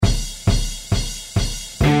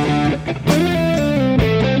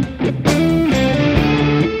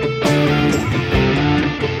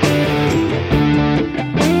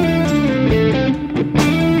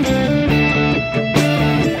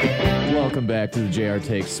back to the JR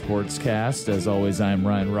Takes Sportscast. As always, I'm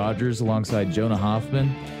Ryan Rogers alongside Jonah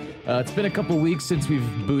Hoffman. It's been a couple weeks since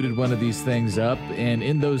we've booted one of these things up, and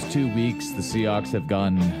in those 2 weeks, the Seahawks have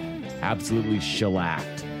gotten absolutely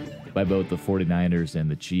shellacked by both the 49ers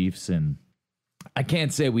and the Chiefs, and I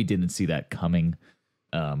can't say we didn't see that coming.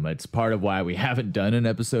 It's part of why we haven't done an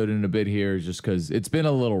episode in a bit here, just because it's been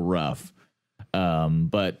a little rough.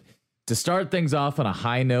 But to start things off on a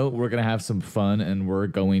high note, we're going to have some fun, and we're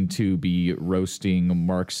going to be roasting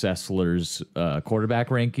Marc Sessler's quarterback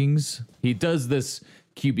rankings. He does this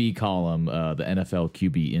QB column, the NFL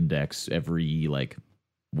QB Index, every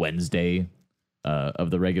Wednesday of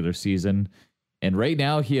the regular season. And right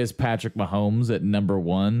now he has Patrick Mahomes at number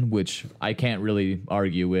 1, which I can't really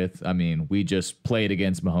argue with. I mean, we just played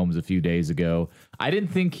against Mahomes a few days ago. I didn't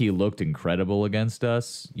think he looked incredible against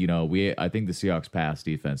us. I think the Seahawks pass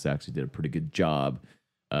defense actually did a pretty good job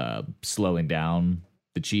slowing down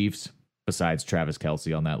the Chiefs, besides Travis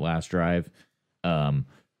Kelce on that last drive.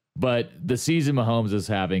 But the season Mahomes is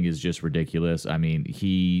having is just ridiculous. I mean,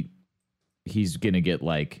 he's going to get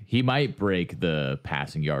he might break the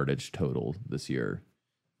passing yardage total this year.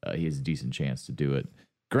 He has a decent chance to do it.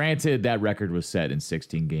 Granted, that record was set in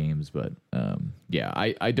 16 games, but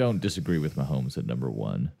I don't disagree with Mahomes at number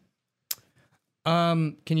 1.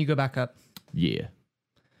 Can you go back up? Yeah.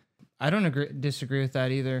 I don't disagree with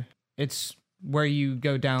that either. It's where you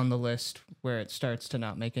go down the list where it starts to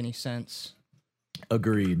not make any sense.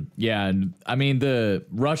 Agreed. Yeah, and I mean, the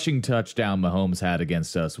rushing touchdown Mahomes had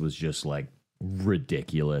against us was just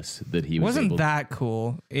ridiculous that he wasn't that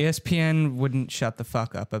cool. ESPN wouldn't shut the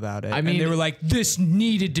fuck up about it. I mean, and they were like, this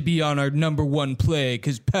needed to be on our number 1 play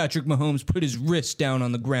because Patrick Mahomes put his wrist down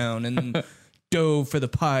on the ground and dove for the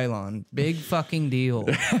pylon. Big fucking deal.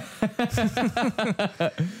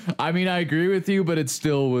 I mean, I agree with you, but it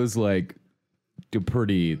still was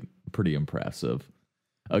pretty impressive.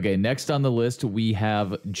 Okay, next on the list, we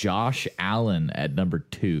have Josh Allen at number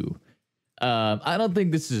 2. I don't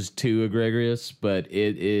think this is too egregious, but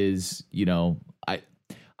it is,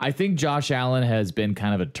 I think Josh Allen has been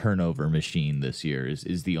kind of a turnover machine this year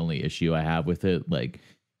is the only issue I have with it.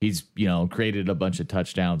 He's, created a bunch of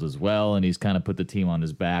touchdowns as well, and he's kind of put the team on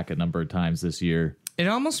his back a number of times this year. It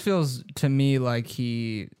almost feels to me like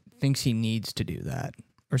he thinks he needs to do that.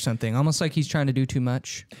 Or something, almost like he's trying to do too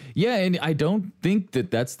much. Yeah, and I don't think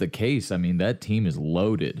that that's the case. I mean, that team is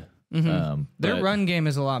loaded. Mm-hmm. Their run game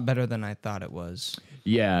is a lot better than I thought it was.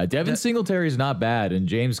 Yeah, Devin Singletary is not bad, and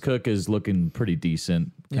James Cook is looking pretty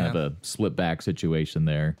decent. Kind of a slip back situation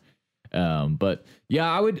there. But yeah,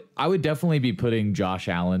 I would definitely be putting Josh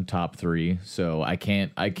Allen top 3. So I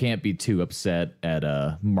can't be too upset at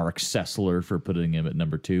Marc Sessler for putting him at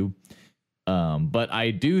number 2. But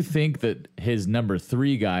I do think that his number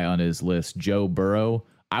 3 guy on his list, Joe Burrow,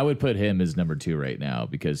 I would put him as number 2 right now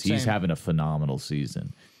because he's having a phenomenal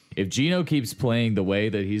season. If Geno keeps playing the way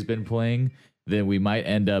that he's been playing, then we might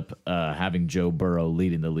end up having Joe Burrow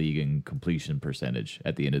leading the league in completion percentage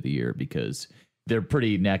at the end of the year because they're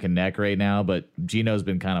pretty neck and neck right now. But Geno's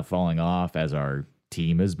been kind of falling off as our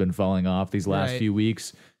team has been falling off these last few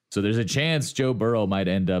weeks. So there's a chance Joe Burrow might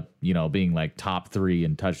end up, being top 3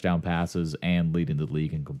 in touchdown passes and leading the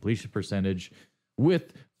league in completion percentage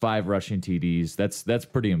with 5 rushing TDs. That's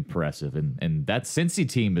pretty impressive. And that Cincy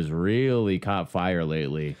team has really caught fire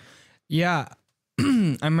lately. Yeah.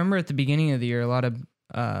 I remember at the beginning of the year, a lot of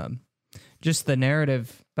just the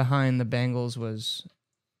narrative behind the Bengals was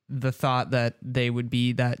the thought that they would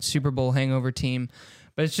be that Super Bowl hangover team.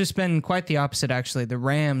 But it's just been quite the opposite, actually. The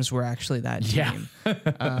Rams were actually that team.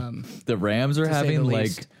 Yeah. The Rams are having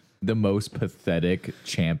the most pathetic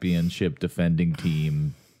championship defending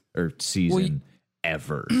team or season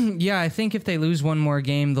ever. Yeah, I think if they lose one more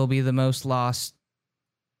game, they'll be the most lost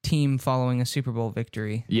team following a Super Bowl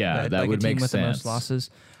victory. Yeah, that would make sense. The most losses.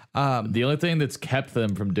 The only thing that's kept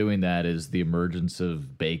them from doing that is the emergence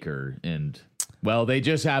of Baker. And, well, they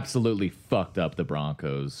just absolutely fucked up the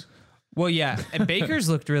Broncos. Well, yeah, and Baker's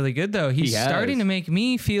looked really good though. He's starting to make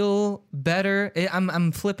me feel better.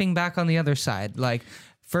 I'm flipping back on the other side.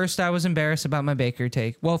 First I was embarrassed about my Baker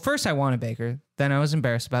take. Well, first I wanted Baker, then I was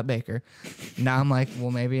embarrassed about Baker. Now I'm like,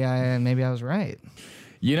 well, maybe I was right.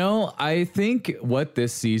 I think what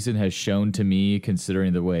this season has shown to me,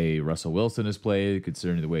 considering the way Russell Wilson has played,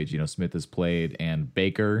 considering the way Geno Smith has played, and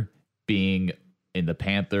Baker being in the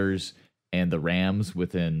Panthers and the Rams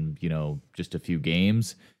within, just a few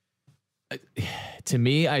games. To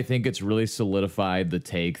me, I think it's really solidified the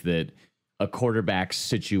take that a quarterback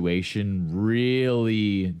situation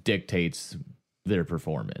really dictates their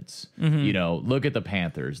performance. Mm-hmm. Look at the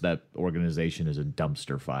Panthers. That organization is a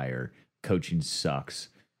dumpster fire. Coaching sucks.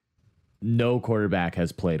 no quarterback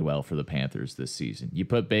has played well for the Panthers this season. You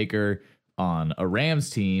put Baker on a Rams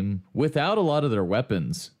team without a lot of their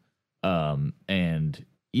weapons. And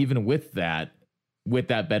even with that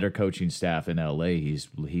better coaching staff in LA,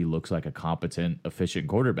 he looks like a competent, efficient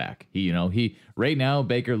quarterback. He right now,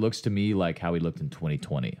 Baker looks to me like how he looked in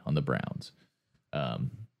 2020 on the Browns,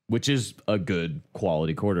 which is a good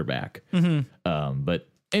quality quarterback. But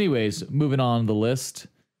anyways, moving on the list.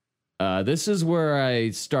 This is where I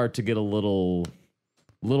start to get a little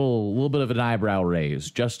bit of an eyebrow raise.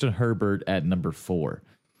 Justin Herbert at number 4.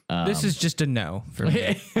 This is just a no for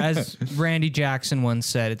me. As Randy Jackson once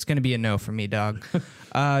said, it's going to be a no for me, dog.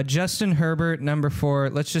 Justin Herbert, number 4.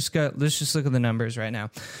 Let's just look at the numbers right now.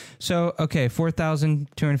 So, okay,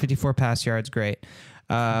 4,254 pass yards, great.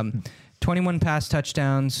 21 pass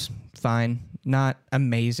touchdowns, fine. Not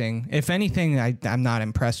amazing. If anything, I'm not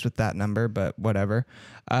impressed with that number, but whatever.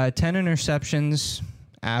 10 interceptions,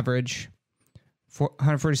 average.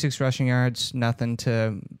 146 rushing yards, nothing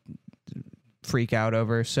to freak out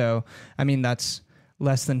over. So, I mean, that's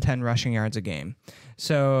less than 10 rushing yards a game.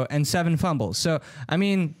 So, and 7 fumbles. So, I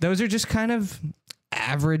mean, those are just kind of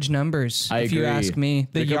average numbers, if you ask me.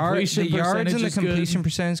 The yards and the completion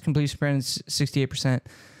percentage 68%,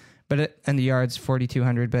 and the yards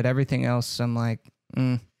 4,200. But everything else, I'm like,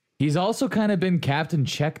 He's also kind of been captain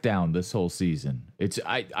check down this whole season.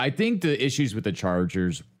 I think the issues with the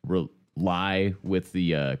Chargers lie with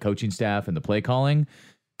the coaching staff and the play calling,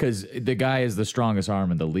 because the guy is the strongest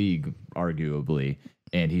arm in the league, arguably,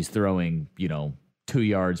 and he's throwing 2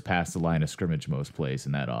 yards past the line of scrimmage most plays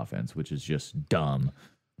in that offense, which is just dumb.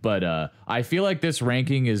 But I feel like this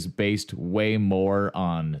ranking is based way more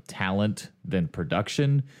on talent than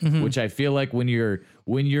production, which I feel like when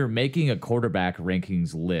you're making a quarterback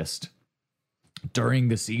rankings list during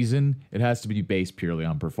the season, it has to be based purely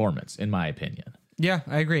on performance, in my opinion. Yeah,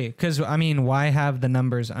 I agree. Because, I mean, why have the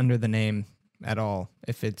numbers under the name at all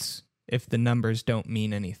if the numbers don't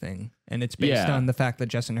mean anything? And it's based on the fact that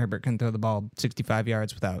Justin Herbert can throw the ball 65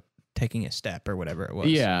 yards without taking a step or whatever it was.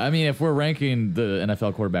 Yeah, I mean, if we're ranking the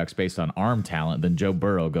NFL quarterbacks based on arm talent, then Joe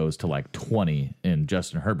Burrow goes to like 20 and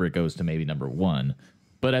Justin Herbert goes to maybe number 1.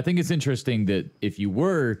 But I think it's interesting that if you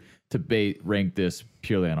were to rank this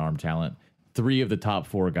purely on arm talent, 3 of the top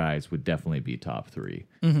 4 guys would definitely be top 3.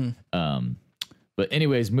 But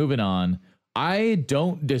anyways, moving on. I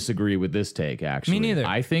don't disagree with this take, actually. Me neither.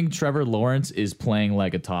 I think Trevor Lawrence is playing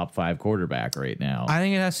like a top 5 quarterback right now. I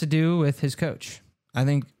think it has to do with his coach. I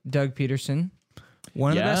think Doug Peterson,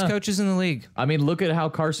 one of the best coaches in the league. I mean, look at how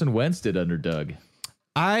Carson Wentz did under Doug.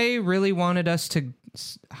 I really wanted us to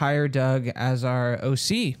hire Doug as our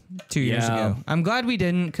OC 2 years ago. I'm glad we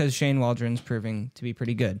didn't, because Shane Waldron's proving to be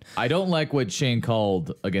pretty good. I don't like what Shane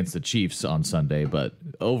called against the Chiefs on Sunday, but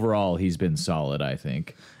overall, he's been solid, I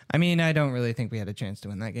think. I mean, I don't really think we had a chance to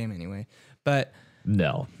win that game anyway, but...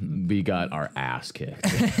 No, we got our ass kicked.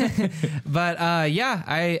 But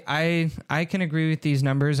I can agree with these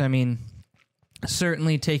numbers. I mean,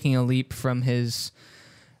 certainly taking a leap from his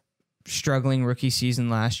struggling rookie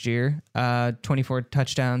season last year. 24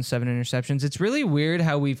 touchdowns, 7 interceptions. It's really weird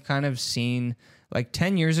how we've kind of seen, like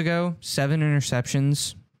 10 years ago, 7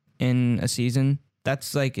 interceptions in a season.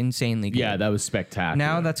 That's like insanely good. Yeah, that was spectacular.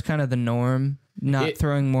 Now that's kind of the norm. Not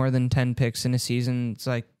throwing more than 10 picks in a season.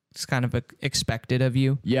 It's kind of expected of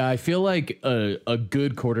you. Yeah, I feel like a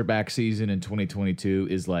good quarterback season in 2022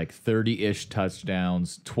 is like 30-ish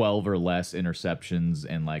touchdowns, 12 or less interceptions,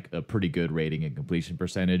 and like a pretty good rating and completion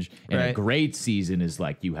percentage. And a great season is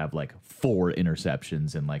like you have like 4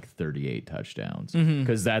 interceptions and like 38 touchdowns.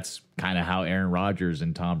 Because that's kind of how Aaron Rodgers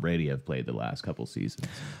and Tom Brady have played the last couple seasons.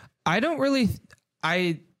 I don't really...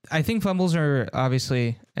 I think fumbles are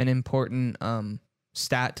obviously an important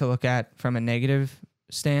stat to look at from a negative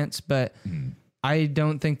stance, but I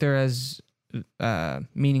don't think they're as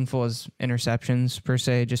meaningful as interceptions per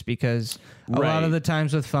se, just because a lot of the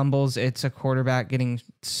times with fumbles, it's a quarterback getting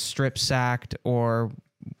strip sacked or,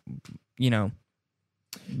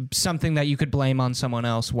 something that you could blame on someone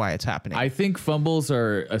else why it's happening. I think fumbles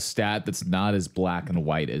are a stat that's not as black and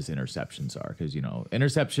white as interceptions are, because,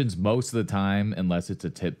 interceptions most of the time, unless it's a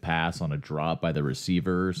tip pass on a drop by the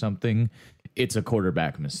receiver or something, it's a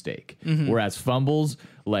quarterback mistake. Whereas fumbles,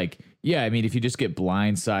 if you just get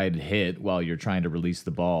blindside hit while you're trying to release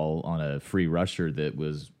the ball on a free rusher that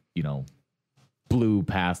was, blew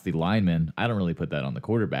past the lineman, I don't really put that on the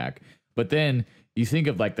quarterback. But then you think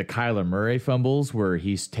of like the Kyler Murray fumbles where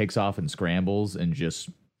he takes off and scrambles and just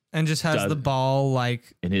has the ball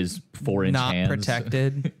like in his 4-inch not hands.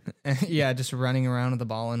 protected. Yeah, just running around with the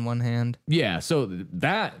ball in one hand. Yeah, so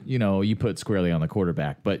that, you put squarely on the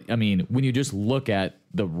quarterback. But, I mean, when you just look at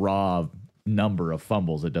the raw number of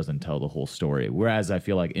fumbles, it doesn't tell the whole story. Whereas I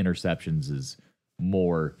feel like interceptions is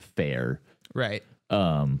more fair. Right.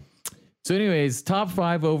 So anyways, top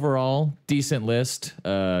 5 overall, decent list.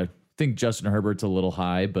 I think Justin Herbert's a little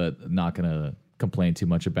high, but not going to complain too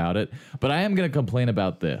much about it. But I am going to complain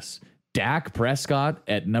about this. Dak Prescott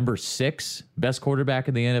at number 6, best quarterback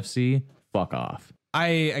in the NFC. Fuck off.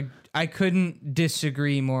 I couldn't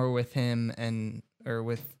disagree more with him or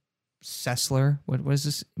with Sessler. What was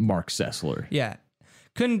this? Marc Sessler. Yeah.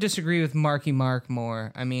 Couldn't disagree with Marky Mark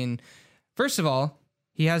more. I mean, first of all,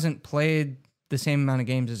 he hasn't played the same amount of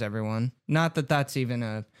games as everyone. Not that that's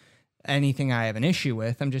even anything I have an issue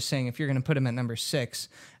with. I'm just saying if you're going to put him at number 6,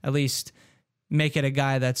 at least make it a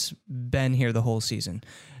guy that's been here the whole season.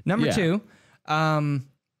 Number 2,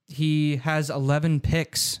 he has 11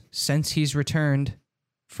 picks since he's returned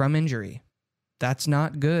from injury. That's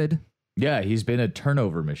not good. Yeah, he's been a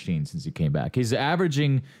turnover machine since he came back. He's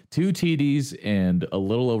averaging 2 TDs and a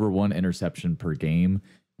little over 1 interception per game.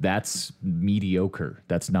 That's mediocre.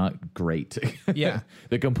 That's not great. Yeah.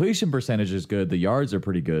 The completion percentage is good. The yards are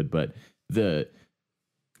pretty good, but the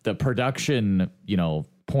production,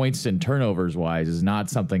 points and turnovers wise is not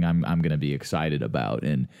something I'm going to be excited about.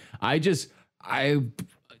 And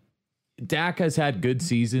Dak has had good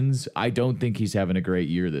seasons. I don't think he's having a great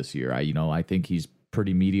year this year. I think he's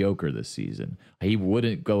pretty mediocre this season. He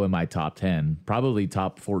wouldn't go in my top 10, probably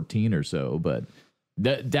top 14 or so, but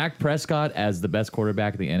Dak Prescott as the best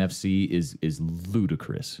quarterback in the NFC is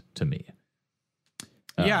ludicrous to me.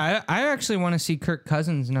 Yeah, I actually want to see Kirk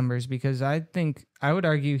Cousins' numbers because I would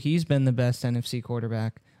argue he's been the best NFC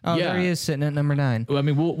quarterback. Oh, yeah. There he is sitting at number 9. Well, I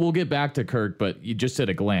mean, we'll get back to Kirk, but you just at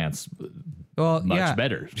a glance, much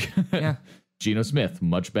better. Yeah. Geno Smith,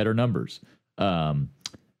 much better numbers.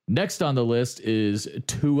 Next on the list is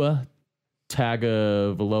Tua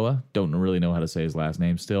Tagovailoa. Don't really know how to say his last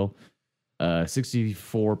name still.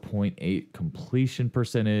 64.8 completion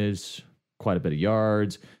percentage, quite a bit of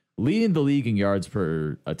yards. Leading the league in yards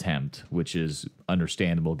per attempt, which is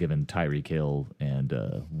understandable given Tyreek Hill and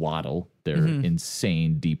Waddle. They're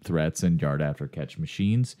insane deep threats and yard after catch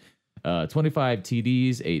machines. 25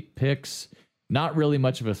 TDs, 8 picks. Not really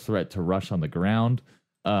much of a threat to rush on the ground.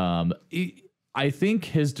 I think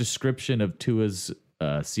his description of Tua's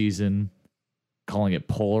season, calling it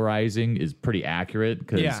polarizing, is pretty accurate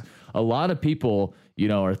because a lot of people,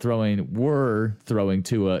 were throwing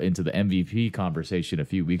Tua into the MVP conversation a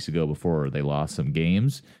few weeks ago before they lost some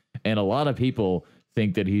games. And a lot of people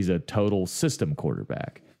think that he's a total system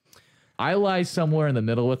quarterback. I lie somewhere in the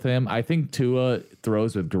middle with him. I think Tua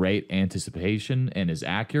throws with great anticipation and is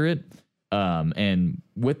accurate. And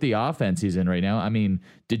with the offense he's in right now, I mean,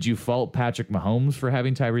 did you fault Patrick Mahomes for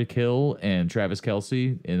having Tyreek Hill and Travis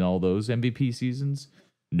Kelce in all those MVP seasons?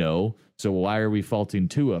 No. So why are we faulting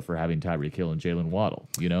Tua for having Tyreek Hill and Jalen Waddle?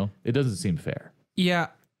 It doesn't seem fair. Yeah,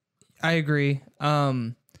 I agree.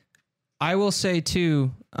 I will say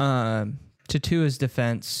too, to Tua's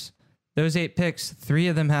defense, those 8 picks, 3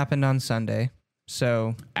 of them happened on Sunday.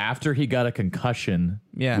 So after he got a concussion,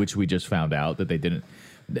 which we just found out that they didn't.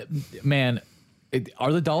 Man,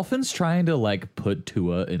 are the Dolphins trying to put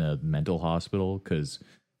Tua in a mental hospital? Because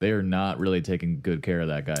they are not really taking good care of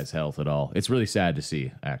that guy's health at all. It's really sad to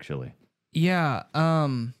see, actually. Yeah,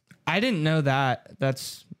 I didn't know that.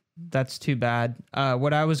 That's too bad.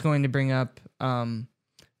 What I was going to bring up, going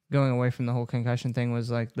away from the whole concussion thing, was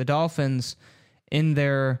the Dolphins in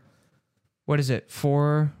their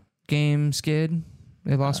 4-game skid.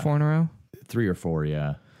 They lost 4 in a row. 3 or 4,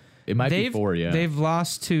 yeah. It might be 4, yeah. They've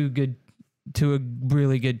lost to a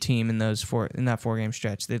really good team in that 4-game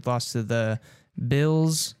stretch. They've lost to the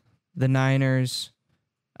Bills, the Niners,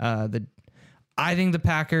 I think the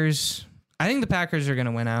Packers. I think the Packers are going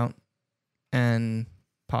to win out and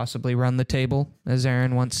possibly run the table, as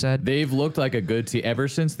Aaron once said. They've looked like a good team ever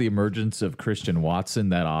since the emergence of Christian Watson.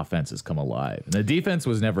 That offense has come alive, and the defense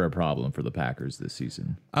was never a problem for the Packers this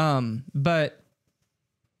season. But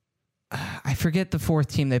I forget the 4th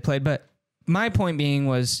team they played. But my point being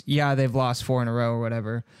was, they've lost 4 in a row or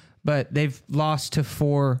whatever, but they've lost to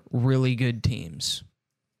 4 really good teams.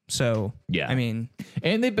 So, I mean,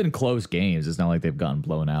 and they've been close games. It's not like they've gotten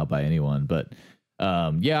blown out by anyone, but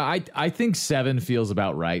I think 7 feels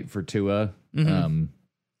about right for Tua.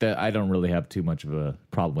 That I don't really have too much of a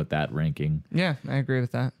problem with that ranking. Yeah, I agree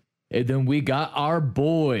with that. And then we got our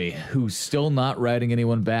boy who's still not writing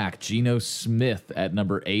anyone back, Geno Smith at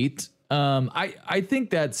number 8. I think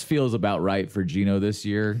that feels about right for Geno this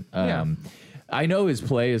year. I know his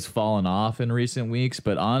play has fallen off in recent weeks,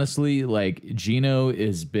 but honestly, like Geno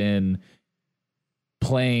has been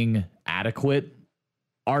playing adequate.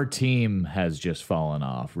 Our team has just fallen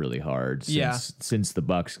off really hard since the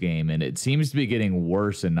Bucs game, and it seems to be getting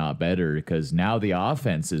worse and not better because now the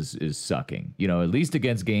offense is sucking. You know, at least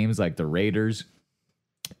against games like the Raiders,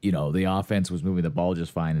 you know, the offense was moving the ball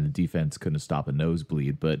just fine and the defense couldn't stop a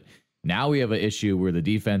nosebleed. But now we have an issue where the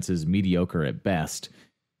defense is mediocre at best,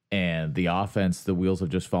 and the offense, the wheels have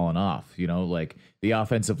just fallen off. You know, like the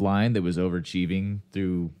offensive line that was overachieving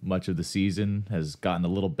through much of the season has gotten a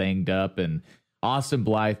little banged up, and Austin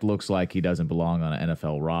Blythe looks like he doesn't belong on an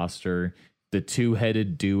NFL roster. The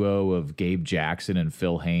two-headed duo of Gabe Jackson and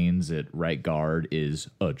Phil Haynes at right guard is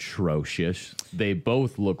atrocious. They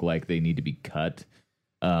both look like they need to be cut.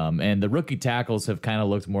 And the rookie tackles have kind of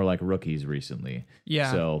looked more like rookies recently.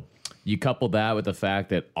 Yeah. So you couple that with the fact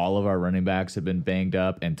that all of our running backs have been banged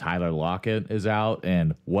up and Tyler Lockett is out.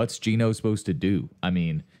 And what's Geno supposed to do? I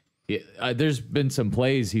mean, there's been some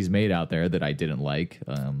plays he's made out there that I didn't like.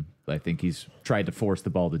 I think he's tried to force the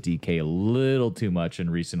ball to DK a little too much in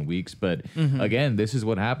recent weeks. But again, this is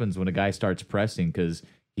what happens when a guy starts pressing because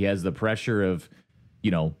he has the pressure of,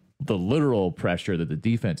 you know, the literal pressure that the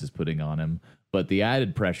defense is putting on him, but the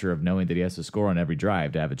added pressure of knowing that he has to score on every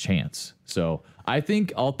drive to have a chance. So I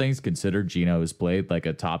think all things considered, Geno has played like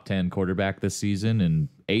a top 10 quarterback this season, and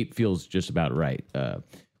 8 feels just about right.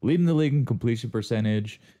 Leading the league in completion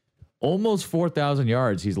percentage, almost 4,000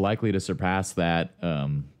 yards. He's likely to surpass that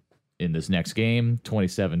in this next game.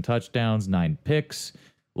 27 touchdowns, 9 picks.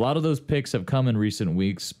 A lot of those picks have come in recent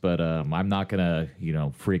weeks, but I'm not gonna,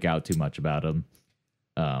 freak out too much about him.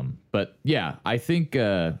 But yeah, I think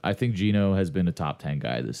Geno has been a top 10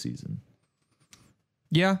 guy this season.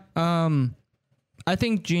 Yeah, I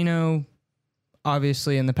think Geno,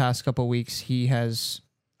 obviously, in the past couple weeks, he has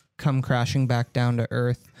come crashing back down to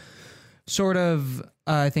earth. Sort of,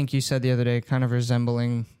 I think you said the other day, kind of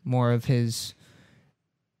resembling more of his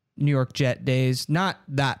New York Jet days. Not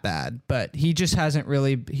that bad, but he just hasn't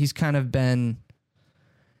really, he's kind of been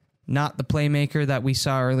not the playmaker that we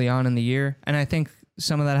saw early on in the year. And I think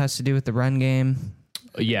some of that has to do with the run game.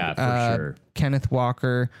 Yeah, for sure. Kenneth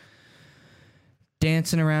Walker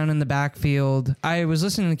dancing around in the backfield. I was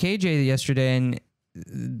listening to KJ yesterday, and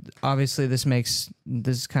obviously this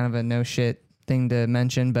is kind of a no shit thing to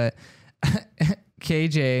mention, but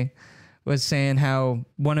KJ was saying how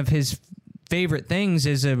one of his favorite things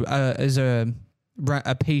is a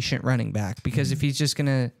patient running back, because if he's just going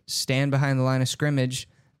to stand behind the line of scrimmage,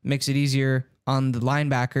 makes it easier on the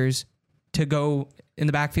linebackers to go in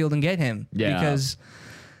the backfield and get him. Yeah. Because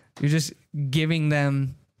you're just giving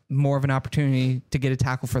them more of an opportunity to get a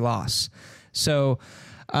tackle for loss. So,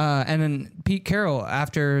 and then Pete Carroll,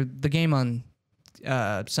 after the game on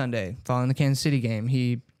Sunday, following the Kansas City game,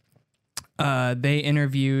 they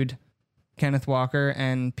interviewed Kenneth Walker,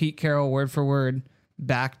 and Pete Carroll, word for word,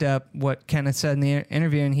 backed up what Kenneth said in the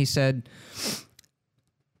interview, and he said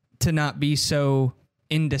to not be so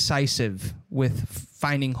indecisive with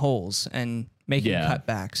finding holes and making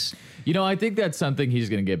cutbacks. I think that's something he's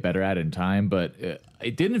going to get better at in time, but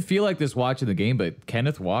it didn't feel like this watching the game, but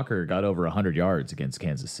Kenneth Walker got over 100 yards against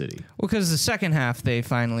Kansas City. Well, because the second half, they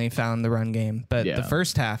finally found the run game, but the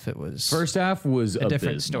first half, it was... First half was a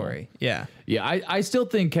different story. Yeah. Yeah, I still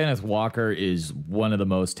think Kenneth Walker is one of the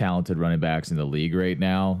most talented running backs in the league right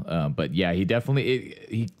now, but yeah, he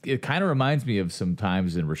definitely... It kind of reminds me of some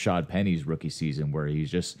times in Rashad Penny's rookie season where he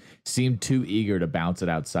just seemed too eager to bounce it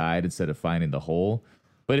outside instead of finding the hole.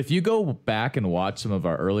 But if you go back and watch some of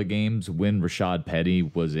our early games when Rashad Penny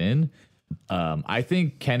was in, I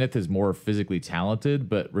think Kenneth is more physically talented,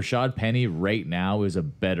 but Rashad Penny right now is a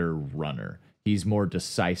better runner. He's more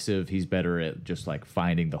decisive. He's better at just like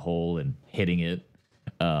finding the hole and hitting it.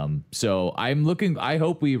 So I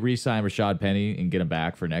hope we re-sign Rashad Penny and get him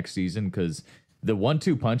back for next season, because the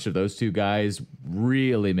 1-2 punch of those two guys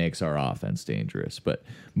really makes our offense dangerous. But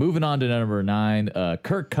moving on to number 9,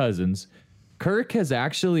 Kirk Cousins. Kirk has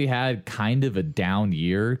actually had kind of a down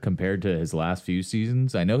year compared to his last few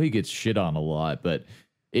seasons. I know he gets shit on a lot, but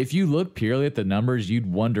if you look purely at the numbers, you'd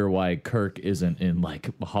wonder why Kirk isn't in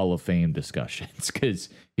like Hall of Fame discussions, because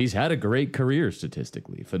he's had a great career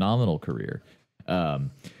statistically, phenomenal career.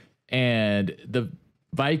 And the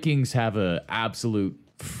Vikings have a absolute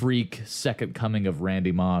freak second coming of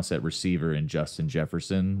Randy Moss at receiver and Justin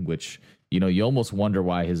Jefferson, which... you almost wonder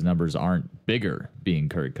why his numbers aren't bigger being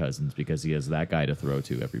Kirk Cousins, because he has that guy to throw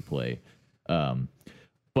to every play. I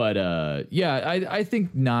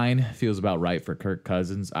think 9 feels about right for Kirk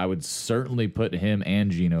Cousins. I would certainly put him and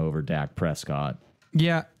Geno over Dak Prescott.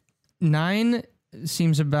 Yeah, 9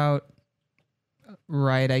 seems about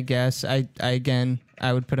right, I guess. I again,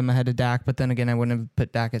 I would put him ahead of Dak, but then again, I wouldn't have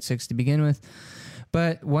put Dak at 6 to begin with.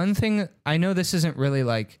 But one thing, I know this isn't really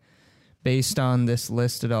like based on this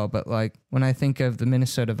list at all, but like when I think of the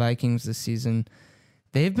Minnesota Vikings this season,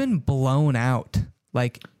 they've been blown out,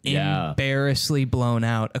 like embarrassingly blown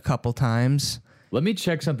out a couple times. Let me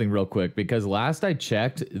check something real quick, because last I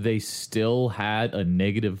checked, they still had a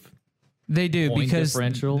negative They do, point because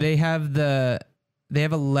differential. they have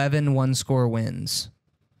 11 one-score wins,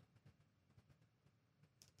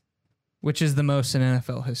 which is the most in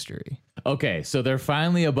NFL history. Okay, so they're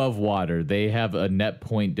finally above water. They have a net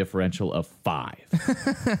point differential of 5.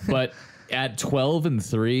 But at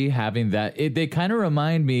 12-3, having that, they kind of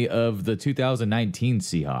remind me of the 2019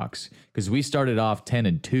 Seahawks, because we started off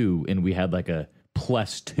 10-2 and we had like a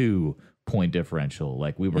 +2 point differential.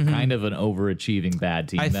 Like we were kind of an overachieving bad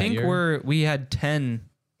team. I that think year. we had 10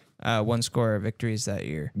 one-score victories that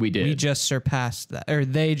year. We did. We just surpassed that, or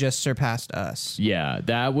they just surpassed us. Yeah,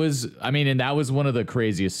 that was, and that was one of the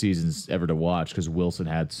craziest seasons ever to watch, because Wilson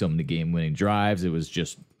had so many game-winning drives. It was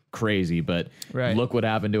just crazy, but look what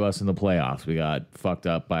happened to us in the playoffs. We got fucked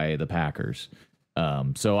up by the Packers.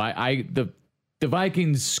 So the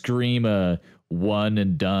Vikings scream a one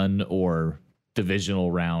and done or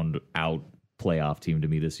divisional round out playoff team to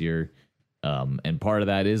me this year. And part of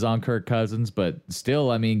that is on Kirk Cousins, but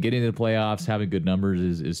still, getting to the playoffs, having good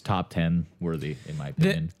numbers is top 10 worthy, in my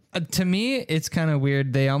opinion. To me, it's kind of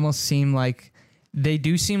weird. They almost seem like, they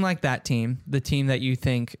do seem like that team, the team that you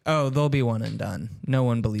think, oh, they'll be one and done. No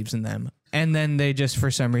one believes in them. And then they just,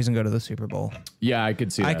 for some reason, go to the Super Bowl. Yeah, I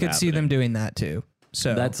could see that I could see them doing that too.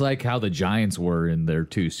 So that's like how the Giants were in their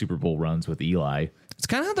 2 Super Bowl runs with Eli. It's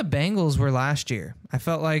kind of how the Bengals were last year. I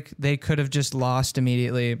felt like they could have just lost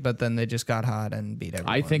immediately, but then they just got hot and beat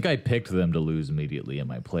everyone. I think I picked them to lose immediately in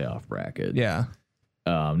my playoff bracket. Yeah.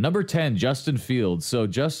 Number 10, Justin Fields. So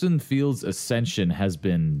Justin Fields' ascension has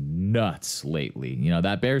been nuts lately.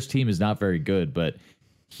 That Bears team is not very good, but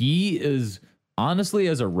he is, honestly,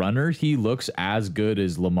 as a runner, he looks as good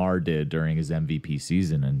as Lamar did during his MVP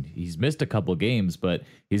season. And he's missed a couple games, but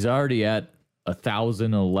he's already at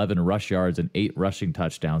 1,011 rush yards and 8 rushing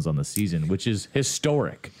touchdowns on the season, which is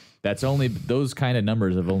historic. Those kind of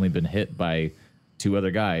numbers have only been hit by 2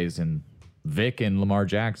 other guys, and Vic and Lamar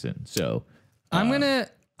Jackson. So I'm gonna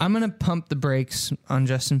pump the brakes on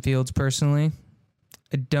Justin Fields personally.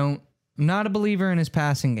 I'm not a believer in his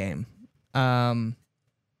passing game. We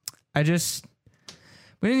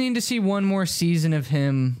need to see one more season of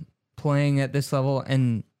him playing at this level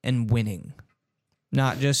and winning.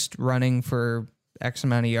 Not just running for X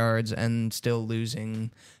amount of yards and still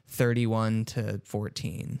losing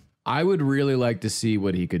 31-14. I would really like to see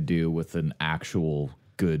what he could do with an actual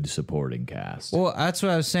good supporting cast. Well, that's what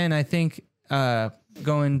I was saying. I think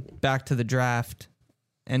going back to the draft,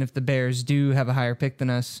 and if the Bears do have a higher pick than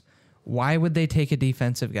us, why would they take a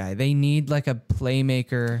defensive guy? They need like a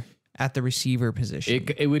playmaker at the receiver position.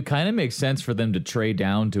 It would kind of make sense for them to trade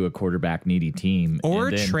down to a quarterback needy team, or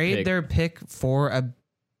trade their pick for a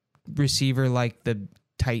receiver like the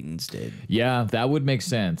Titans did. Yeah, that would make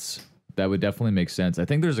sense. That would definitely make sense. I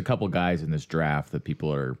think there's a couple guys in this draft that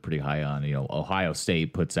people are pretty high on. Ohio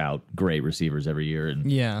State puts out great receivers every year, and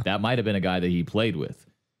that might have been a guy that he played with.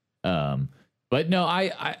 But no,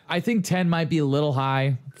 I think 10 might be a little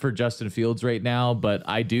high for Justin Fields right now, but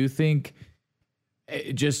I do think,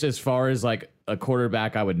 just as far as like a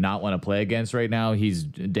quarterback I would not want to play against right now, he's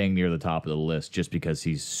dang near the top of the list just because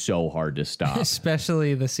he's so hard to stop.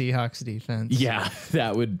 Especially the Seahawks defense. Yeah,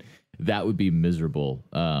 that would be miserable.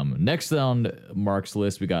 Next on Mark's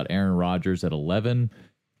list, we got Aaron Rodgers at 11.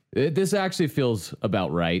 This actually feels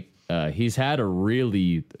about right. He's had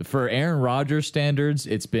for Aaron Rodgers standards,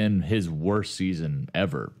 it's been his worst season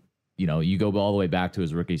ever. You go all the way back to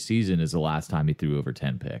his rookie season is the last time he threw over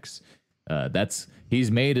 10 picks. He's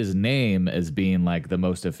made his name as being like the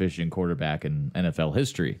most efficient quarterback in NFL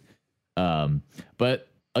history. But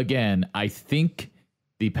again, I think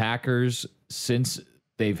the Packers, since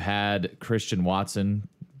they've had Christian Watson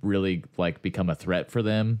really like become a threat for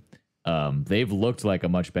them, they've looked like a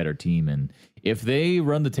much better team. And if they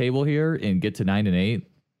run the table here and get to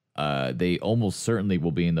 9-8, they almost certainly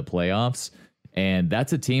will be in the playoffs. And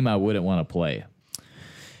that's a team I wouldn't want to play.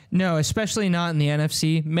 No, especially not in the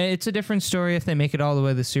NFC. It's a different story if they make it all the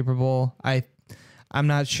way to the Super Bowl. I'm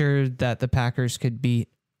not sure that the Packers could beat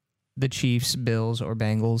the Chiefs, Bills, or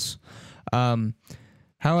Bengals.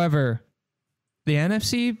 However, the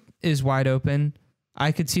NFC is wide open.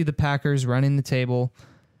 I could see the Packers running the table.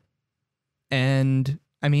 And,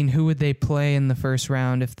 who would they play in the first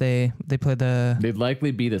round if they play the... They'd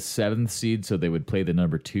likely be the 7th seed, so they would play the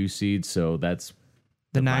number 2 seed. So that's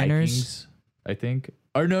The Niners? Vikings, I think.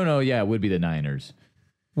 Or no, yeah, it would be the Niners.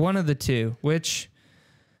 One of the two, which...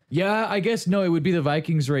 Yeah, I guess, no, it would be the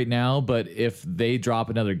Vikings right now, but if they drop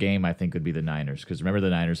another game, I think it would be the Niners. Because remember, the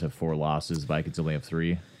Niners have 4 losses. Vikings only have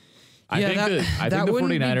 3. I think the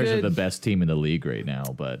 49ers are the best team in the league right now,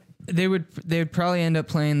 but... They would probably end up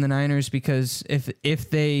playing the Niners because if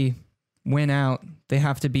they win out, they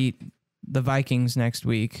have to beat the Vikings next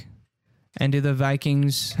week. And do the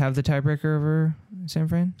Vikings have the tiebreaker over San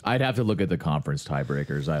Fran? I'd have to look at the conference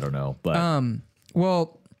tiebreakers. I don't know, but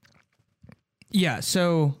well, yeah.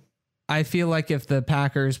 So I feel like if the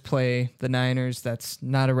Packers play the Niners, that's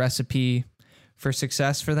not a recipe for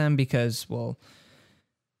success for them because, well,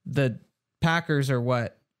 the Packers are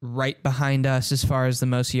right behind us as far as the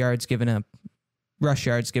most yards given up, rush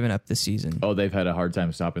yards given up this season. Oh, they've had a hard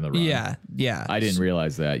time stopping the run. Yeah. I didn't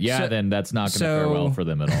realize that. Yeah, then that's not going to fare well for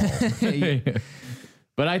them at all.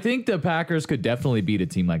 But I think the Packers could definitely beat a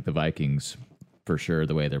team like the Vikings for sure,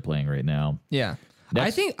 the way they're playing right now. Yeah. I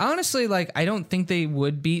think, honestly, I don't think they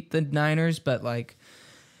would beat the Niners, but,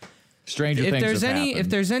 stranger things have happened. If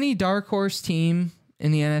there's any dark horse team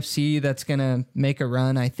in the NFC that's going to make a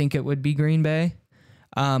run, I think it would be Green Bay.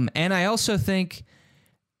 And I also think,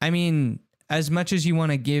 as much as you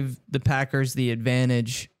want to give the Packers the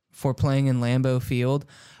advantage for playing in Lambeau Field,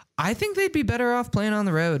 I think they'd be better off playing on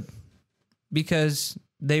the road because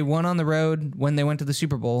they won on the road when they went to the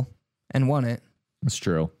Super Bowl and won it. That's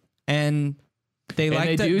true. And they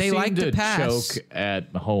like to pass. Choke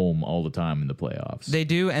at home all the time in the playoffs. They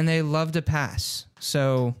do, and they love to pass.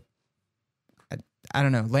 So I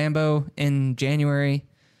don't know. Lambeau in January,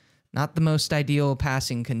 not the most ideal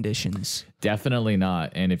passing conditions. Definitely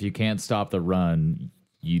not. And if you can't stop the run,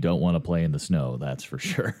 you don't want to play in the snow. That's for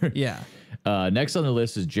sure. Yeah. Next on the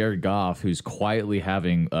list is Jared Goff, who's quietly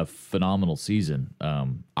having a phenomenal season.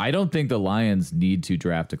 I don't think the Lions need to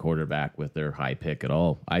draft a quarterback with their high pick at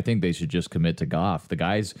all. I think they should just commit to Goff.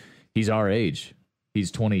 He's our age.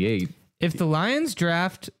 He's 28. If the Lions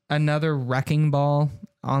draft another wrecking ball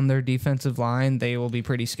on their defensive line, they will be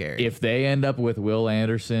pretty scary. If they end up with Will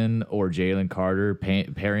Anderson or Jalen Carter,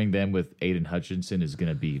 pairing them with Aiden Hutchinson is going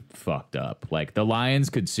to be fucked up. The Lions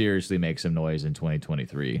could seriously make some noise in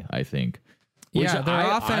 2023, I think. Yeah,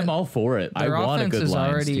 I'm all for it. I want a good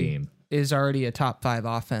Lions team. Is already a top 5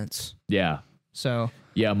 offense. Yeah. So.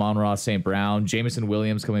 Yeah, Amon-Ra St. Brown. Jameson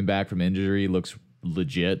Williams coming back from injury looks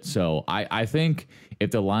legit. So I think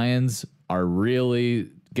if the Lions are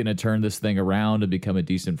really going to turn this thing around and become a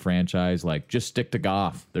decent franchise, just stick to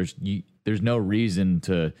Goff. There's no reason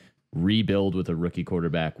to rebuild with a rookie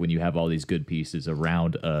quarterback when you have all these good pieces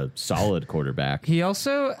around a solid quarterback. He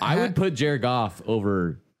also... I would put Jared Goff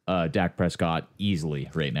over Dak Prescott easily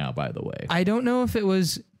right now, by the way. I don't know if it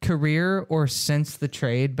was career or since the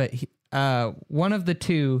trade, but one of the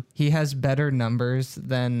two, he has better numbers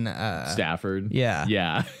than... Stafford?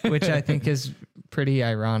 Yeah. Which I think is pretty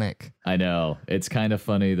ironic. I know. It's kind of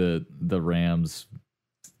funny the Rams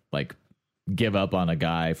give up on a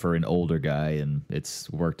guy for an older guy, and it's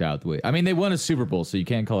worked out the way. They won a Super Bowl, so you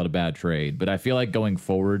can't call it a bad trade, but I feel like going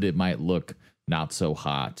forward it might look not so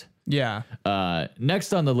hot. Yeah.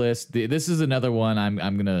 Next on the list, this is another one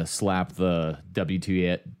I'm gonna slap the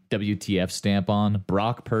WTF stamp on.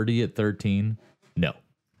 Brock Purdy at 13. No.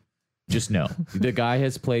 Just no. The guy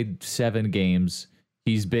has played 7 games.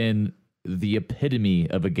 He's been the epitome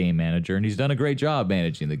of a game manager, and he's done a great job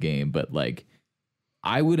managing the game, but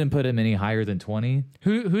I wouldn't put him any higher than 20.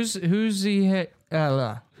 Who's he ahead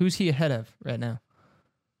of right now?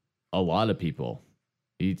 A lot of people.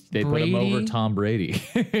 They put him over Tom Brady.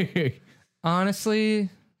 Honestly.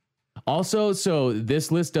 Also, so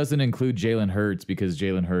this list doesn't include Jalen Hurts because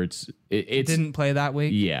Jalen Hurts it didn't play that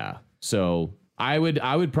week. Yeah. So I would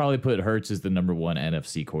probably put Hurts as the number 1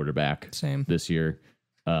 NFC quarterback this year.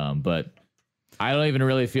 But I don't even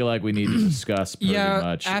really feel like we need to discuss Purdy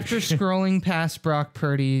much. After scrolling past Brock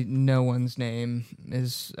Purdy, no one's name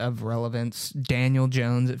is of relevance. Daniel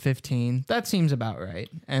Jones at 15. That seems about right.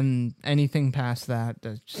 And anything past that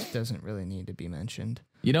just doesn't really need to be mentioned.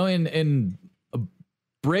 In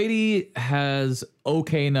Brady has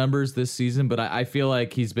okay numbers this season, but I feel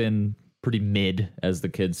like he's been pretty mid, as the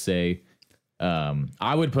kids say.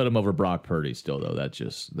 I would put him over Brock Purdy still, though. That's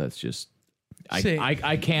just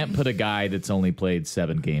I can't put a guy that's only played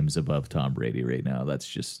 7 games above Tom Brady right now. That's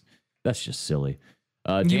just silly.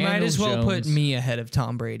 You might as well put me ahead of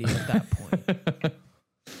Tom Brady at that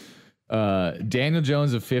point. Daniel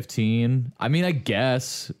Jones of 15. I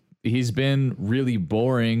guess he's been really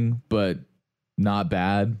boring, but not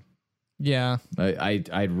bad. Yeah.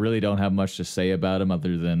 I really don't have much to say about him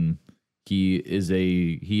other than He is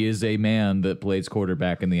a man that plays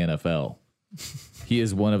quarterback in the NFL. He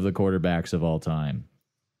is one of the quarterbacks of all time.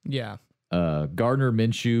 Yeah. Gardner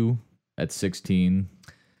Minshew at 16.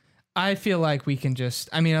 I feel like we can just...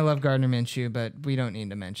 I mean, I love Gardner Minshew, but we don't need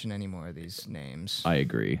to mention any more of these names. I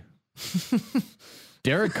agree.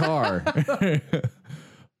 Derek Carr.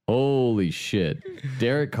 Holy shit.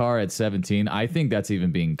 Derek Carr at 17. I think that's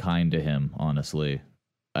even being kind to him, honestly.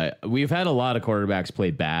 We've had a lot of quarterbacks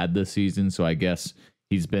play bad this season, so I guess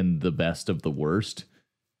he's been the best of the worst.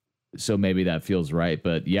 So maybe that feels right.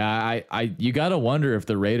 But yeah, you got to wonder if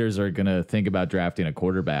the Raiders are going to think about drafting a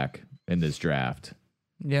quarterback in this draft.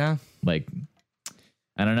 Yeah. Like,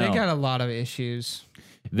 I don't know. They got a lot of issues.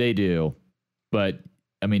 They do. But,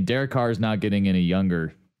 I mean, Derek Carr is not getting any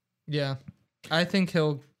younger. Yeah. I think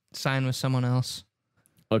he'll sign with someone else.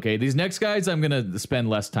 Okay, these next guys I'm going to spend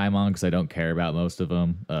less time on because I don't care about most of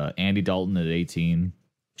them. Andy Dalton at 18.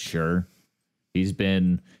 Sure. He's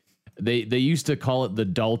been... They used to call it the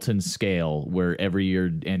Dalton scale, where every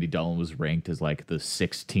year Andy Dalton was ranked as like the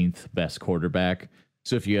 16th best quarterback.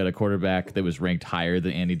 So if you had a quarterback that was ranked higher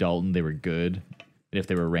than Andy Dalton, they were good. And if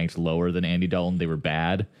they were ranked lower than Andy Dalton, they were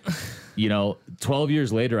bad. 12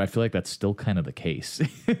 years later, I feel like that's still kind of the case.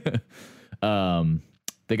 They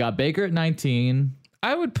got Baker at 19.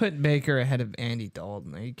 I would put Baker ahead of Andy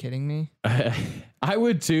Dalton. Are you kidding me? I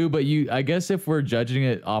would too, but I guess if we're judging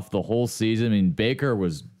it off the whole season, I mean, Baker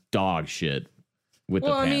was dog shit with the Panthers.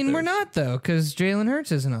 Well, I mean, we're not, though, because Jalen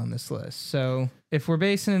Hurts isn't on this list. So if we're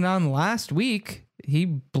basing it on last week, he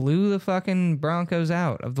blew the fucking Broncos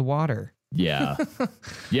out of the water. Yeah.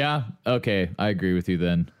 Yeah. Okay. I agree with you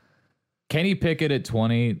then. Kenny Pickett at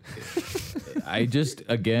 20.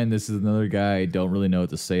 Again, this is another guy I don't really know what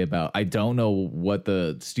to say about. I don't know what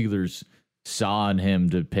the Steelers saw in him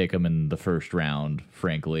to pick him in the first round,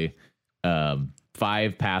 frankly. 5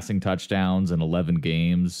 passing touchdowns in 11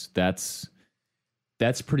 games. That's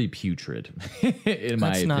pretty putrid, in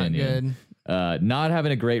my opinion. Not good. Not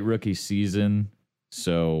having a great rookie season,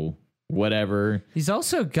 so whatever. He's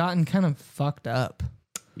also gotten kind of fucked up.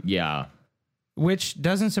 Yeah. Which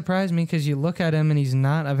doesn't surprise me because you look at him and he's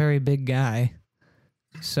not a very big guy.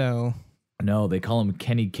 So. No, they call him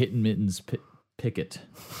Kenny Kitten Mittens Pickett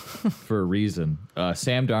for a reason.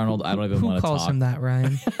 Sam Darnold, I don't even want to talk. Who calls him that,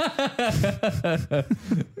 Ryan?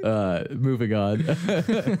 Moving on.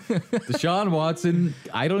 Deshaun Watson,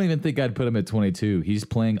 I don't even think I'd put him at 22. He's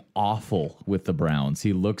playing awful with the Browns.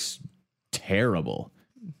 He looks terrible.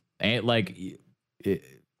 And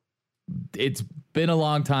it's been a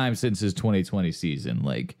long time since his 2020 season.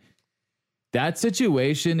 Like, that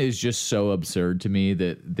situation is just so absurd to me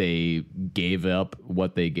that they gave up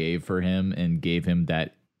what they gave for him and gave him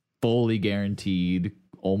that fully guaranteed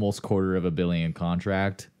almost $250 million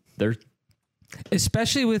contract.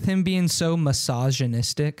 Especially with him being so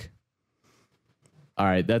misogynistic. All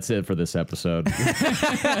right, that's it for this episode.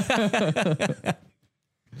 Heineke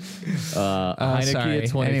at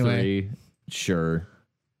 23. Anyway. Sure.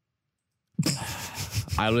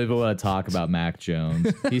 I don't even want to talk about Mac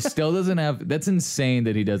Jones. He still doesn't have... That's insane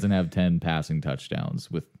that he doesn't have 10 passing touchdowns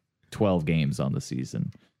with 12 games on the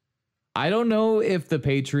season. I don't know if the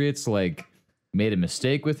Patriots made a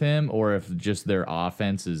mistake with him or if just their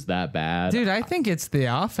offense is that bad. Dude, I think it's the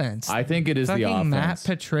offense. I think it is the offense. Matt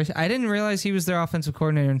Patricia. I didn't realize he was their offensive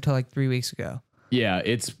coordinator until 3 weeks ago. Yeah,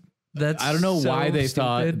 I don't know why they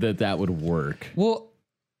thought that would work. Well,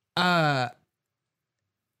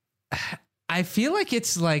 I feel like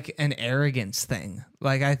it's an arrogance thing.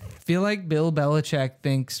 I feel like Bill Belichick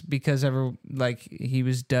thinks because he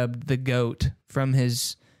was dubbed the GOAT from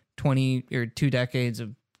his 20 or 2 decades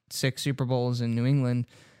of 6 Super Bowls in New England,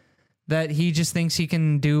 that he just thinks he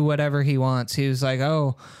can do whatever he wants. He was like,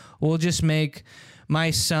 oh, we'll just make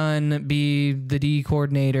my son be the D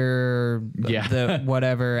coordinator, the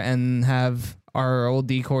whatever, and have our old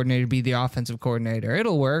D coordinator be the offensive coordinator.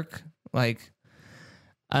 It'll work. I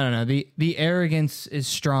don't know. The arrogance is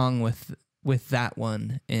strong with that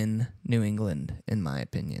one in New England, in my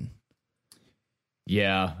opinion.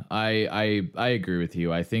 Yeah, I agree with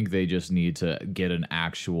you. I think they just need to get an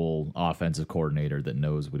actual offensive coordinator that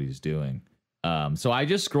knows what he's doing. So I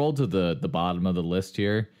just scrolled to the bottom of the list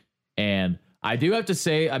here, and I do have to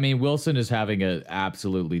say, I mean, Wilson is having an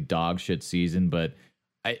absolutely dog shit season, but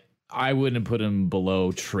I wouldn't put him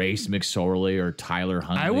below Trace McSorley or Tyler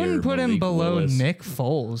Huntley. I wouldn't put him below Willis. Nick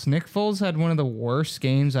Foles. Nick Foles had one of the worst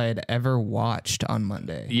games I had ever watched on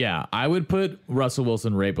Monday. Yeah, I would put Russell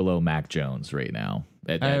Wilson right below Mac Jones right now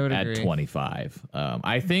at 25.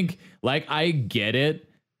 I think, I get it,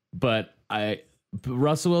 but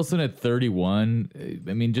Russell Wilson at 31.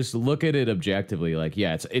 I mean, just look at it objectively. Like,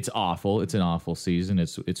 yeah, it's awful. It's an awful season.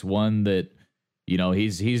 It's one that, you know,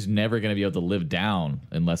 he's never going to be able to live down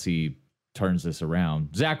unless he turns this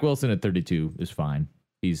around. Zach Wilson at 32 is fine.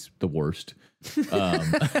 He's the worst.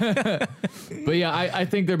 But yeah, I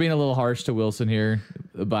think they're being a little harsh to Wilson here.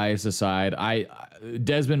 Bias aside,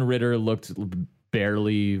 Desmond Ridder looked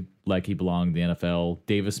barely like he belonged in the NFL.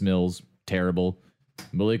 Davis Mills, terrible.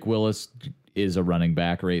 Malik Willis is a running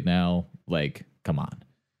back right now. Like, come on.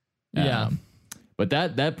 Yeah. But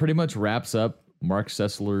that pretty much wraps up Marc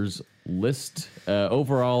Sessler's list.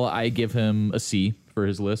 Overall, I give him a C for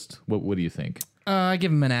his list. What do you think? I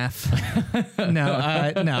give him an F. No,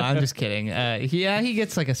 I'm just kidding. He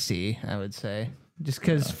gets like a C, I would say, just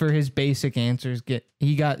because for his basic answers,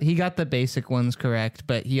 he got the basic ones correct,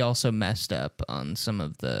 but he also messed up on some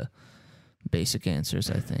of the basic answers,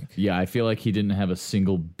 I think. Yeah, I feel like he didn't have a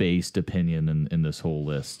single based opinion in this whole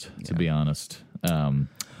list, to be honest. But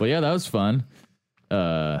yeah, that was fun.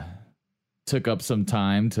 Took up some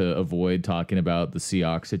time to avoid talking about the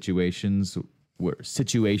Seahawks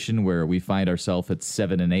situation where we find ourselves at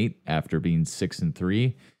 7-8 after being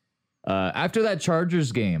 6-3. After that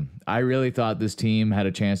Chargers game, I really thought this team had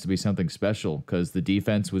a chance to be something special because the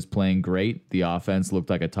defense was playing great. The offense looked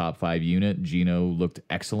like a top 5 unit. Geno looked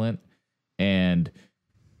excellent. And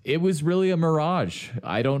it was really a mirage.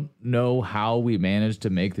 I don't know how we managed to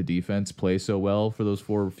make the defense play so well for those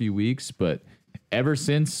few weeks, but ever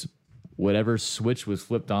since whatever switch was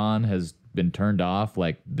flipped on has been turned off,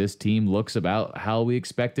 like this team looks about how we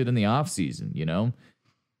expected in the offseason, you know?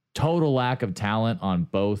 Total lack of talent on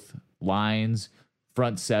both lines.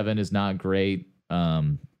 Front seven is not great.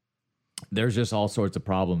 There's just all sorts of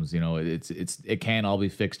problems, you know. It can't all be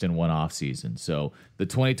fixed in one offseason. So the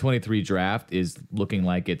 2023 draft is looking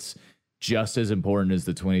like it's just as important as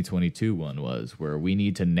the 2022 one was, where we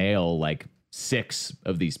need to nail like 6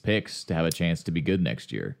 of these picks to have a chance to be good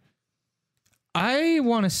next year. I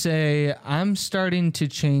want to say I'm starting to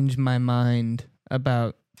change my mind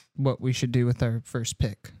about what we should do with our first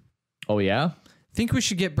pick. Oh, yeah? I think we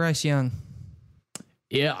should get Bryce Young.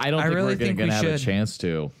 Yeah, I don't think we're going to have a chance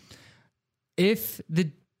to. If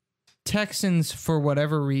the Texans, for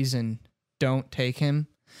whatever reason, don't take him,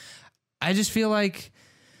 I just feel like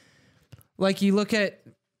you look at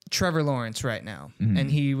Trevor Lawrence right now,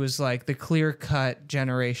 and he was like the clear-cut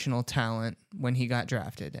generational talent when he got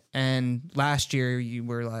drafted. And last year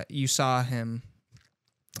you saw him,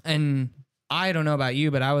 and I don't know about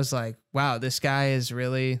you, but I was like, wow, this guy is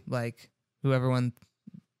really like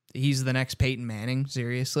he's the next Peyton Manning,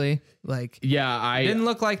 seriously. Like, yeah, I didn't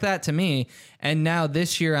look like that to me. And now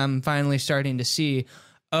this year I'm finally starting to see,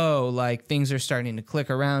 like things are starting to click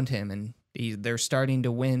around him, and they're starting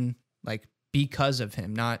to win like because of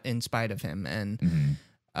him, not in spite of him. And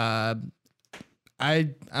I'm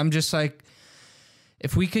just like,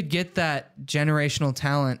 if we could get that generational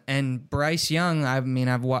talent, and Bryce Young, I mean,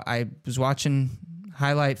 I was watching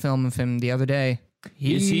highlight film of him the other day.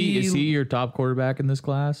 Is he your top quarterback in this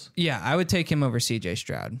class? Yeah, I would take him over CJ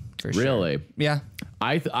Stroud for sure. Really? Yeah.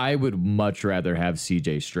 I would much rather have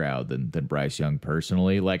CJ Stroud than Bryce Young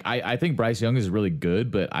personally. Like I think Bryce Young is really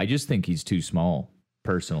good, but I just think he's too small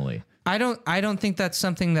personally. I don't think that's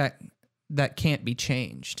something that can't be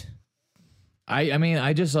changed. I mean,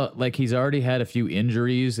 I just like he's already had a few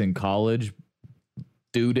injuries in college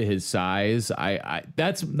due to his size.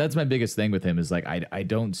 That's my biggest thing with him is like I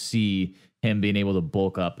don't see him being able to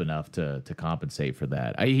bulk up enough to compensate for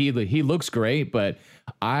that. He looks great, but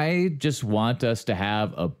I just want us to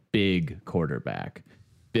have a big quarterback.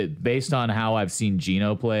 Based on how I've seen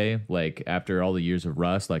Geno play, like after all the years of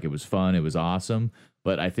rust, like it was fun, it was awesome.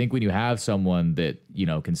 But I think when you have someone that, you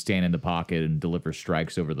know, can stand in the pocket and deliver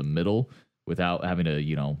strikes over the middle without having to,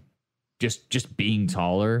 you know, just being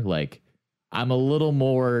taller, like I'm a little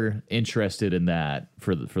more interested in that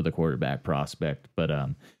for the quarterback prospect. But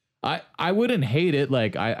I wouldn't hate it.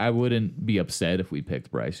 Like I wouldn't be upset if we picked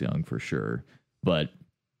Bryce Young for sure. But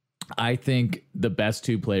I think the best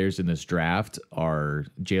 2 players in this draft are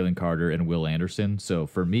Jalen Carter and Will Anderson. So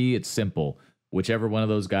for me, it's simple. Whichever one of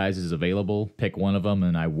those guys is available, pick one of them,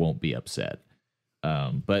 and I won't be upset.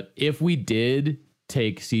 But if we did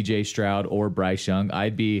take CJ Stroud or Bryce Young, I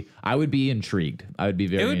would be intrigued. I would be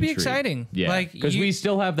very intrigued. It would be exciting. Yeah, like because we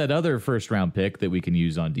still have that other first-round pick that we can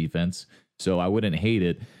use on defense, so I wouldn't hate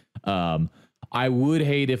it. I would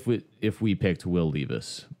hate if we picked Will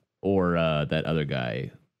Levis or that other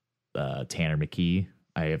guy, Tanner McKee.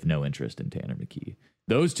 I have no interest in Tanner McKee.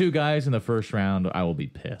 Those 2 guys in the first round, I will be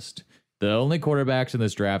pissed. The only quarterbacks in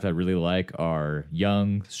this draft I really like are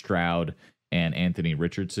Young, Stroud, and Anthony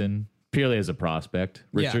Richardson. purely as a prospect.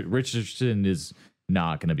 Yeah. Richardson is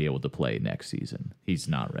not going to be able to play next season. He's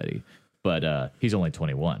not ready, but he's only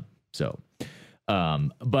 21. So,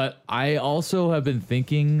 but I also have been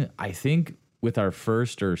thinking, I think with our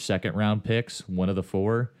first or second round picks, one of the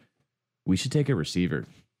 4, we should take a receiver.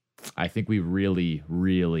 I think we really,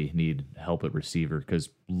 really need help at receiver because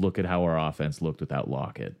look at how our offense looked without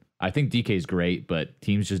Lockett. I think DK is great, but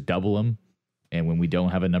teams just double him. And when we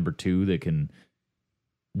don't have a number 2 that can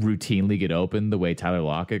routinely get open the way Tyler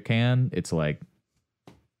Lockett can, it's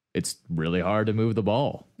really hard to move the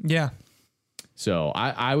ball. Yeah. So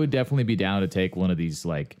I would definitely be down to take one of these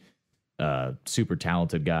like super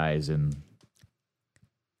talented guys. And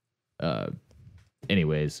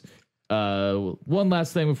anyways, one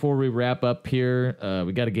last thing before we wrap up here.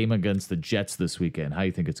 We got a game against the Jets this weekend. How do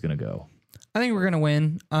you think it's going to go? I think we're going to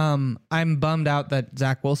win. I'm bummed out that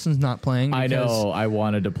Zach Wilson's not playing. I know. I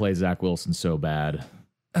wanted to play Zach Wilson so bad.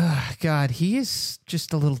 God, he is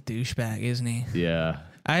just a little douchebag, isn't he? Yeah.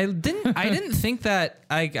 I didn't think that.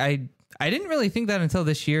 I didn't really think that until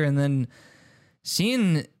this year, and then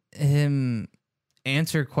seeing him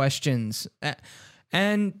answer questions,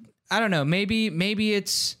 and I don't know. Maybe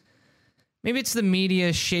it's the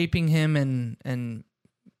media shaping him and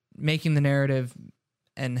making the narrative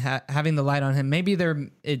and having the light on him. Maybe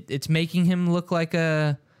it's making him look like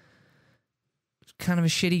a kind of a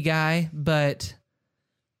shitty guy, but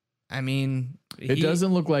I mean, it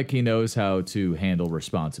doesn't look like he knows how to handle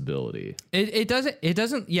responsibility. It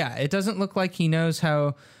doesn't look like he knows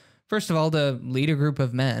how, first of all, to lead a group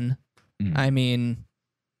of men. Mm. I mean,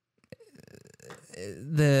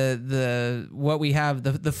 the what we have,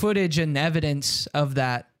 the footage and evidence of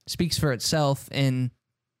that speaks for itself in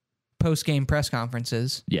post-game press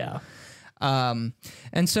conferences. Yeah. And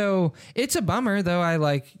so it's a bummer, though.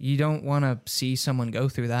 You don't want to see someone go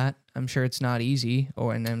through that. I'm sure it's not easy,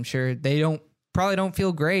 and I'm sure they probably don't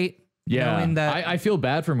feel great. Yeah, knowing that I feel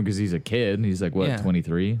bad for him because he's a kid and he's like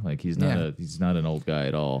 23. Like he's not an old guy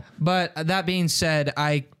at all. But that being said,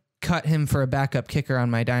 I cut him for a backup kicker on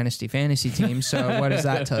my dynasty fantasy team. So what does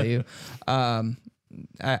that tell you?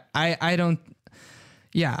 I don't.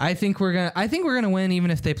 Yeah, I think we're gonna win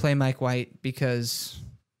even if they play Mike White because,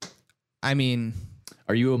 I mean,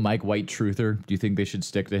 are you a Mike White truther? Do you think they should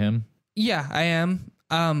stick to him? Yeah, I am.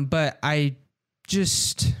 But I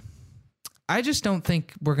just don't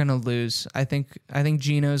think we're gonna lose. I think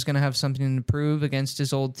Gino's gonna have something to prove against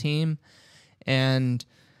his old team, and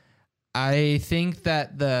I think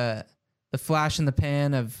that the flash in the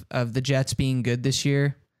pan of the Jets being good this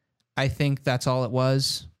year, I think that's all it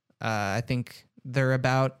was. I think they're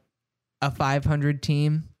about a 500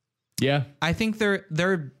 team. Yeah, I think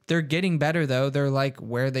they're getting better though. They're like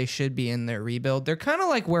where they should be in their rebuild. They're kind of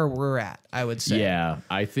like where we're at, I would say. Yeah,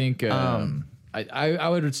 I think I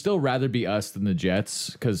would still rather be us than the Jets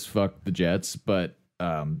because fuck the Jets. But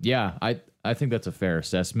yeah, I think that's a fair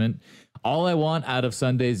assessment. All I want out of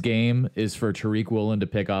Sunday's game is for Tariq Woolen to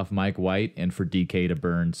pick off Mike White and for DK to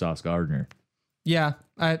burn Sauce Gardner. Yeah,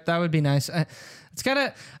 that would be nice.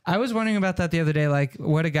 I was wondering about that the other day. Like,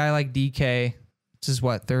 what a guy like DK. This is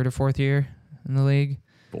what, 3rd or 4th year in the league?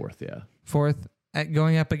 4th, yeah. 4th,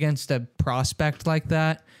 going up against a prospect like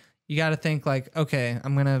that. You got to think like, okay,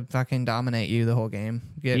 I'm going to fucking dominate you the whole game.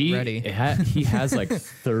 Get ready. He has like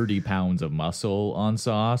 30 pounds of muscle on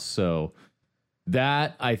Sauce. So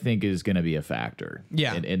that I think is going to be a factor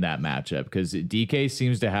in that matchup because DK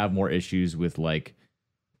seems to have more issues with like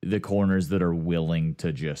the corners that are willing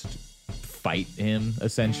to just fight him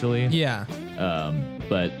essentially. Yeah.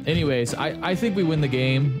 But anyways, I think we win the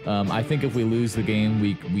game. I think if we lose the game,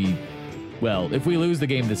 if we lose the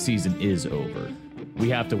game, the season is over. We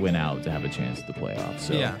have to win out to have a chance at the playoffs.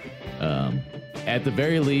 So, yeah. At the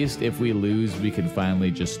very least, if we lose, we can finally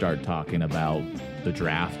just start talking about the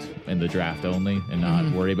draft and the draft only and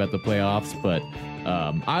not worry about the playoffs. But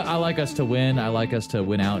I like us to win. I like us to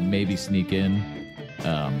win out and maybe sneak in.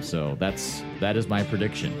 So that is my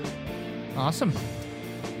prediction. Awesome.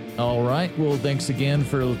 All right. Well, thanks again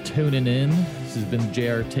for tuning in. This has been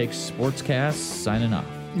JR Takes Sportscast signing off.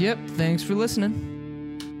 Yep. Thanks for listening.